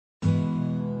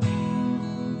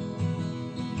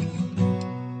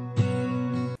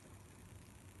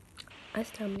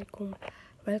Assalamualaikum.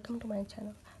 Welcome to my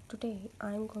channel. Today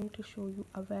I am going to show you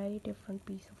a very different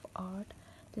piece of art.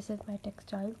 This is my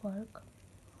textile work.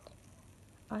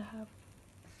 I have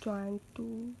joined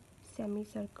two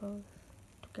semicircles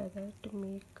together to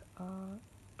make a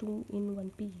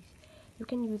two-in-one piece. You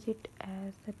can use it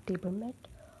as a table mat,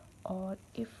 or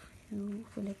if you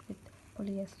fill it with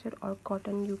polyester or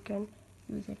cotton, you can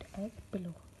use it as a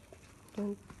pillow.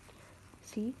 You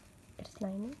see its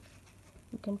lining.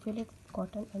 You can fill it with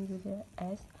cotton and use it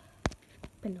as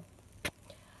pillow.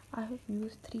 I have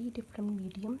used three different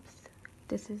mediums.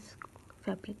 This is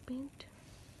fabric paint.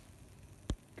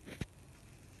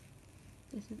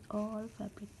 This is all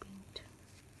fabric paint.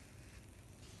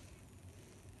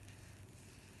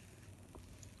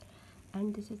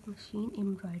 And this is machine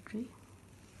embroidery.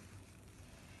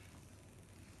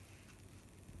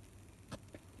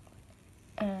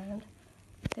 And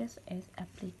this is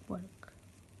applique work.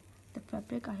 The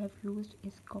fabric I have used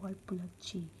is called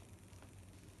pulachi.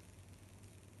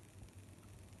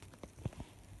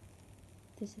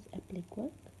 This is applique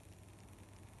work.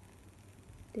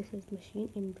 This is machine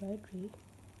embroidery.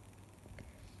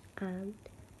 And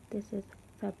this is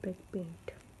fabric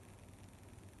paint.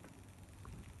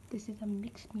 This is a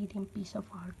mixed medium piece of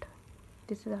art.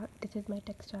 This is my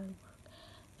textile work.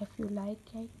 If you like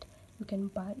it, you can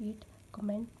buy it.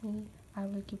 Comment me. I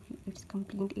will give you its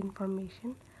complete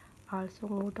information. Also,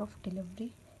 mode of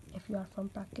delivery. If you are from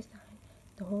Pakistan,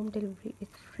 the home delivery is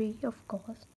free of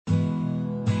cost.